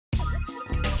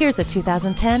Here's a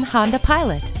 2010 Honda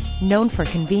Pilot. Known for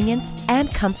convenience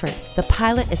and comfort, the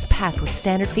Pilot is packed with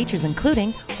standard features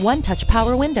including one-touch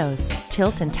power windows,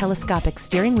 tilt and telescopic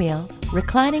steering wheel,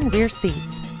 reclining rear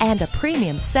seats, and a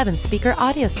premium 7-speaker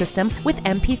audio system with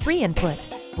MP3 input.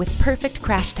 With perfect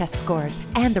crash test scores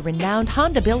and the renowned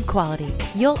Honda build quality,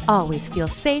 you'll always feel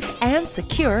safe and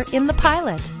secure in the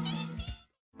Pilot.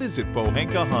 Visit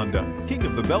Pohanka Honda, King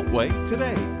of the Beltway,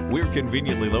 today. We're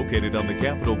conveniently located on the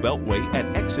Capitol Beltway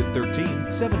at Exit 13,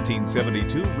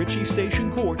 1772 Ritchie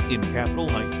Station Court in Capitol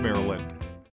Heights, Maryland.